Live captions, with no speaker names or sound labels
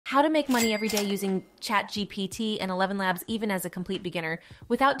how to make money every day using ChatGPT and ElevenLabs even as a complete beginner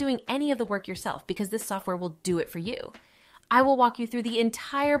without doing any of the work yourself, because this software will do it for you. I will walk you through the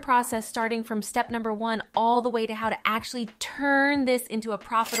entire process starting from step number 1 all the way to how to actually turn this into a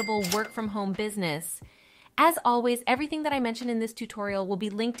profitable work-from-home business. As always, everything that I mentioned in this tutorial will be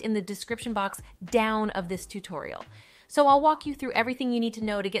linked in the description box down of this tutorial. So I'll walk you through everything you need to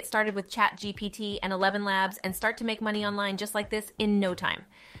know to get started with ChatGPT and ElevenLabs and start to make money online just like this in no time.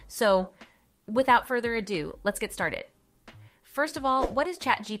 So without further ado, let's get started. First of all, what is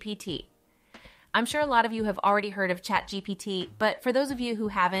ChatGPT? I'm sure a lot of you have already heard of ChatGPT, but for those of you who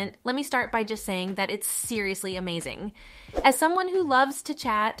haven't, let me start by just saying that it's seriously amazing. As someone who loves to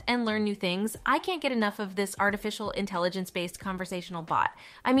chat and learn new things, I can't get enough of this artificial intelligence-based conversational bot.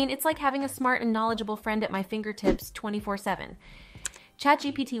 I mean, it's like having a smart and knowledgeable friend at my fingertips 24/7.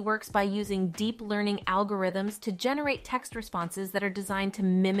 ChatGPT works by using deep learning algorithms to generate text responses that are designed to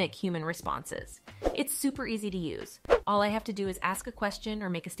mimic human responses. It's super easy to use. All I have to do is ask a question or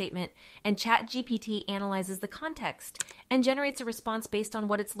make a statement, and ChatGPT analyzes the context and generates a response based on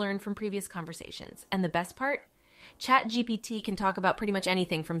what it's learned from previous conversations. And the best part? ChatGPT can talk about pretty much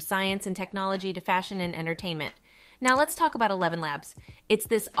anything from science and technology to fashion and entertainment. Now let's talk about ElevenLabs. It's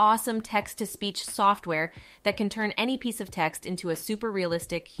this awesome text-to-speech software that can turn any piece of text into a super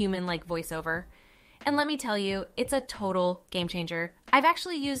realistic, human-like voiceover. And let me tell you, it's a total game changer. I've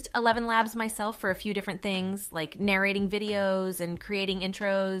actually used ElevenLabs myself for a few different things, like narrating videos and creating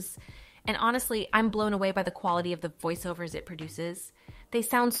intros. And honestly, I'm blown away by the quality of the voiceovers it produces. They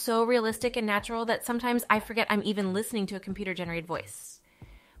sound so realistic and natural that sometimes I forget I'm even listening to a computer-generated voice.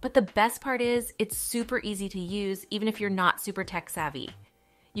 But the best part is, it's super easy to use even if you're not super tech savvy.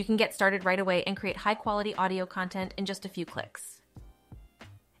 You can get started right away and create high-quality audio content in just a few clicks.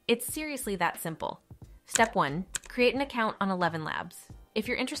 It's seriously that simple. Step 1, create an account on ElevenLabs. If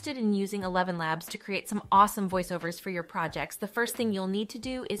you're interested in using ElevenLabs to create some awesome voiceovers for your projects, the first thing you'll need to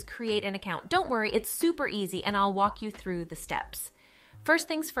do is create an account. Don't worry, it's super easy, and I'll walk you through the steps. First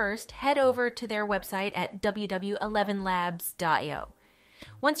things first, head over to their website at www.elevenlabs.io.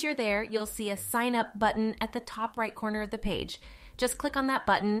 Once you're there, you'll see a sign up button at the top right corner of the page. Just click on that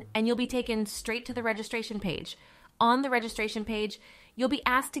button and you'll be taken straight to the registration page. On the registration page, you'll be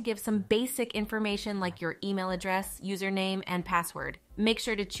asked to give some basic information like your email address, username, and password. Make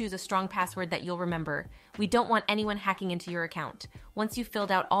sure to choose a strong password that you'll remember. We don't want anyone hacking into your account. Once you've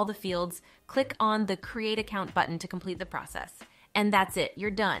filled out all the fields, click on the Create Account button to complete the process. And that's it,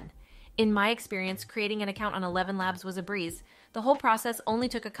 you're done. In my experience, creating an account on ElevenLabs was a breeze. The whole process only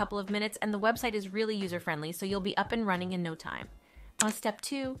took a couple of minutes, and the website is really user-friendly, so you'll be up and running in no time. On step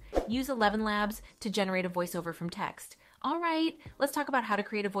 2, use ElevenLabs to generate a voiceover from text. All right, let's talk about how to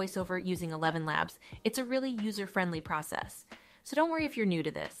create a voiceover using ElevenLabs. It's a really user-friendly process. So don't worry if you're new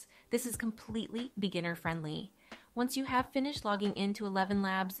to this. This is completely beginner-friendly. Once you have finished logging into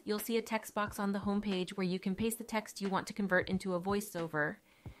ElevenLabs, you'll see a text box on the homepage where you can paste the text you want to convert into a voiceover.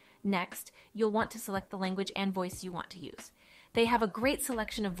 Next, you'll want to select the language and voice you want to use. They have a great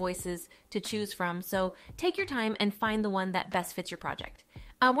selection of voices to choose from, so take your time and find the one that best fits your project.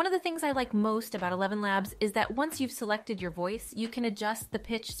 One of the things I like most about ElevenLabs is that once you've selected your voice, you can adjust the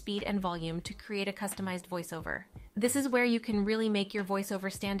pitch, speed, and volume to create a customized voiceover. This is where you can really make your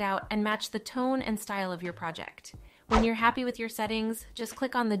voiceover stand out and match the tone and style of your project. When you're happy with your settings, just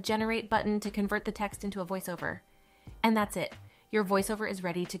click on the Generate button to convert the text into a voiceover. And that's it. Your voiceover is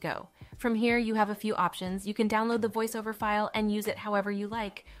ready to go. From here, you have a few options. You can download the voiceover file and use it however you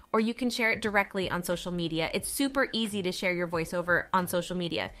like, or you can share it directly on social media. It's super easy to share your voiceover on social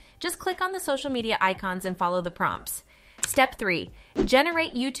media. Just click on the social media icons and follow the prompts. Step 3,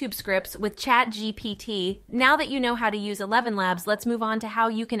 generate YouTube scripts with ChatGPT. Now that you know how to use ElevenLabs, let's move on to how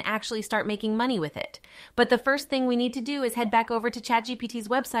you can actually start making money with it. But the first thing we need to do is head back over to ChatGPT's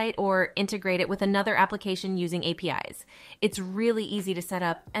website or integrate it with another application using APIs. It's really easy to set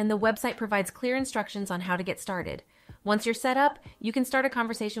up, and the website provides clear instructions on how to get started. Once you're set up, you can start a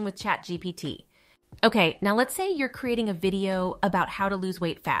conversation with ChatGPT. Okay, now let's say you're creating a video about how to lose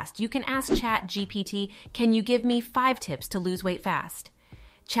weight fast. You can ask ChatGPT, can you give me 5 tips to lose weight fast?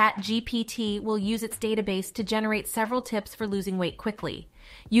 ChatGPT will use its database to generate several tips for losing weight quickly.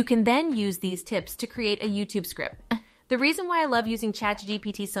 You can then use these tips to create a YouTube script. The reason why I love using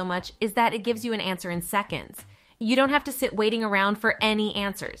ChatGPT so much is that it gives you an answer in seconds. You don't have to sit waiting around for any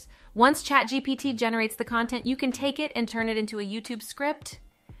answers. Once ChatGPT generates the content, you can take it and turn it into a YouTube script.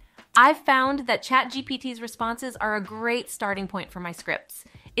 I've found that ChatGPT's responses are a great starting point for my scripts.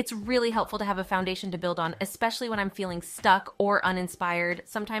 It's really helpful to have a foundation to build on, especially when I'm feeling stuck or uninspired.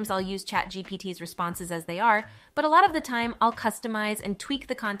 Sometimes I'll use ChatGPT's responses as they are, but a lot of the time I'll customize and tweak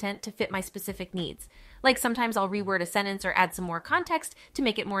the content to fit my specific needs. Like sometimes I'll reword a sentence or add some more context to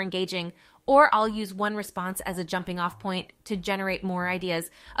make it more engaging, or I'll use one response as a jumping off point to generate more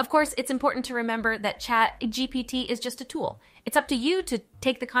ideas. Of course, it's important to remember that ChatGPT is just a tool. It's up to you to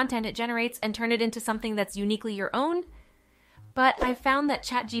take the content it generates and turn it into something that's uniquely your own. But I've found that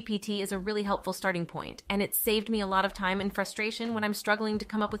ChatGPT is a really helpful starting point, and it's saved me a lot of time and frustration when I'm struggling to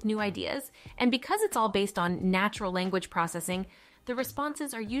come up with new ideas. And because it's all based on natural language processing, the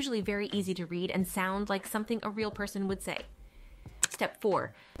responses are usually very easy to read and sound like something a real person would say. Step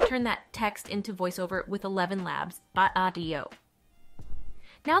 4, turn that text into voiceover with ElevenLabs For.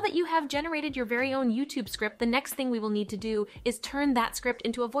 Now that you have generated your very own YouTube script, the next thing we will need to do is turn that script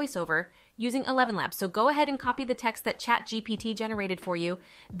into a voiceover using ElevenLabs. So go ahead and copy the text that ChatGPT generated for you,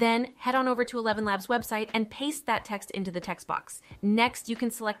 then head on over to ElevenLabs' website and paste that text into the text box. Next, you can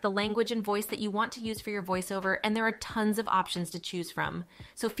select the language and voice that you want to use for your voiceover, and there are tons of options to choose from.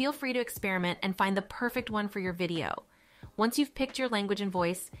 So feel free to experiment and find the perfect one for your video. Once you've picked your language and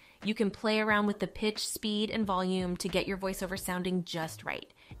voice, you can play around with the pitch, speed, and volume to get your voiceover sounding just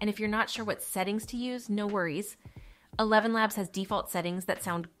right. And if you're not sure what settings to use, no worries. ElevenLabs has default settings that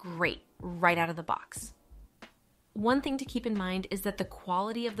sound great right out of the box. One thing to keep in mind is that the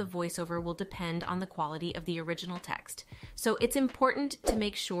quality of the voiceover will depend on the quality of the original text. So it's important to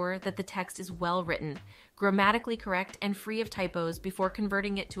make sure that the text is well written, grammatically correct, and free of typos before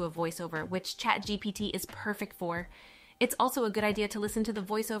converting it to a voiceover, which ChatGPT is perfect for. It's also a good idea to listen to the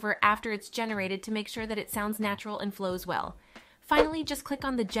voiceover after it's generated to make sure that it sounds natural and flows well. Finally, just click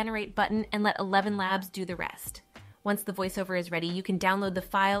on the Generate button and let ElevenLabs do the rest. Once the voiceover is ready, you can download the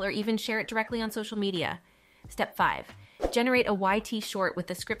file or even share it directly on social media. Step 5. Generate a YT short with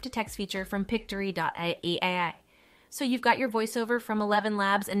the script-to-text feature from Pictory.ai. So you've got your voiceover from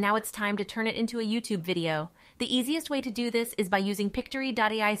ElevenLabs, and now it's time to turn it into a YouTube video. The easiest way to do this is by using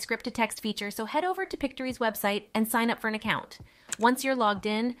Pictory.ai script-to-text feature, so head over to Pictory's website and sign up for an account. Once you're logged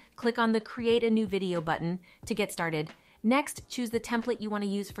in, click on the Create a New Video button to get started. Next, choose the template you want to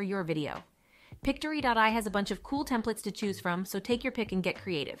use for your video. Pictory.ai has a bunch of cool templates to choose from, so take your pick and get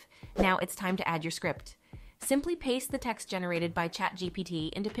creative. Now it's time to add your script. Simply paste the text generated by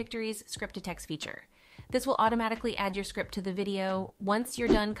ChatGPT into Pictory's script-to-text feature. This will automatically add your script to the video. Once you're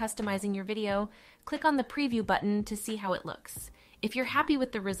done customizing your video, click on the preview button to see how it looks. If you're happy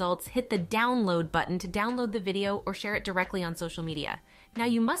with the results, hit the download button to download the video or share it directly on social media. Now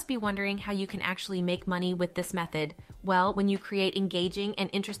you must be wondering how you can actually make money with this method. Well, when you create engaging and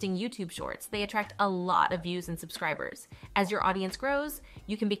interesting YouTube shorts, they attract a lot of views and subscribers. As your audience grows,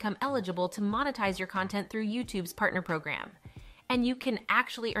 you can become eligible to monetize your content through YouTube's partner program. And you can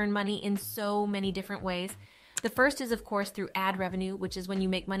actually earn money in so many different ways. The first is, of course, through ad revenue, which is when you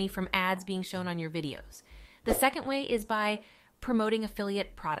make money from ads being shown on your videos. The second way is by promoting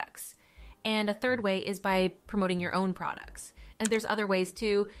affiliate products. And a third way is by promoting your own products. And there's other ways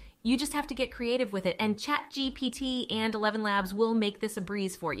too. You just have to get creative with it, and ChatGPT and ElevenLabs will make this a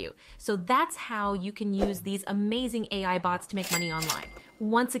breeze for you. So that's how you can use these amazing AI bots to make money online.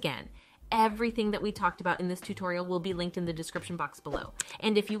 Once again, everything that we talked about in this tutorial will be linked in the description box below.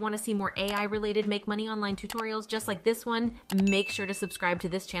 And if you want to see more AI-related make money online tutorials just like this one, make sure to subscribe to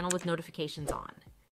this channel with notifications on.